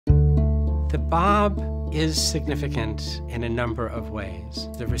The Bab is significant in a number of ways.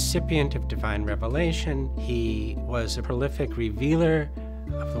 The recipient of divine revelation, he was a prolific revealer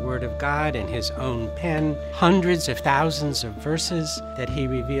of the Word of God in his own pen, hundreds of thousands of verses that he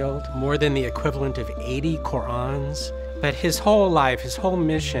revealed, more than the equivalent of 80 Qur'ans. But his whole life, his whole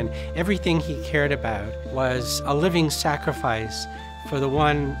mission, everything he cared about was a living sacrifice for the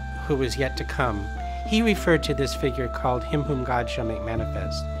one who was yet to come. He referred to this figure called Him Whom God Shall Make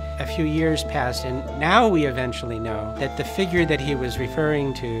Manifest. A few years passed, and now we eventually know that the figure that he was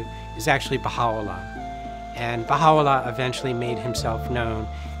referring to is actually Baha'u'lláh. And Baha'u'lláh eventually made himself known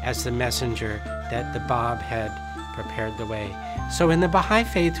as the messenger that the Bab had prepared the way. So in the Baha'i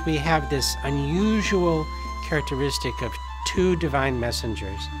faith, we have this unusual characteristic of two divine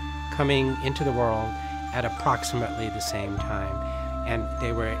messengers coming into the world at approximately the same time. And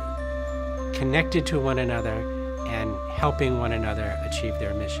they were connected to one another and helping one another achieve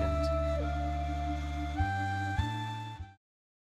their missions.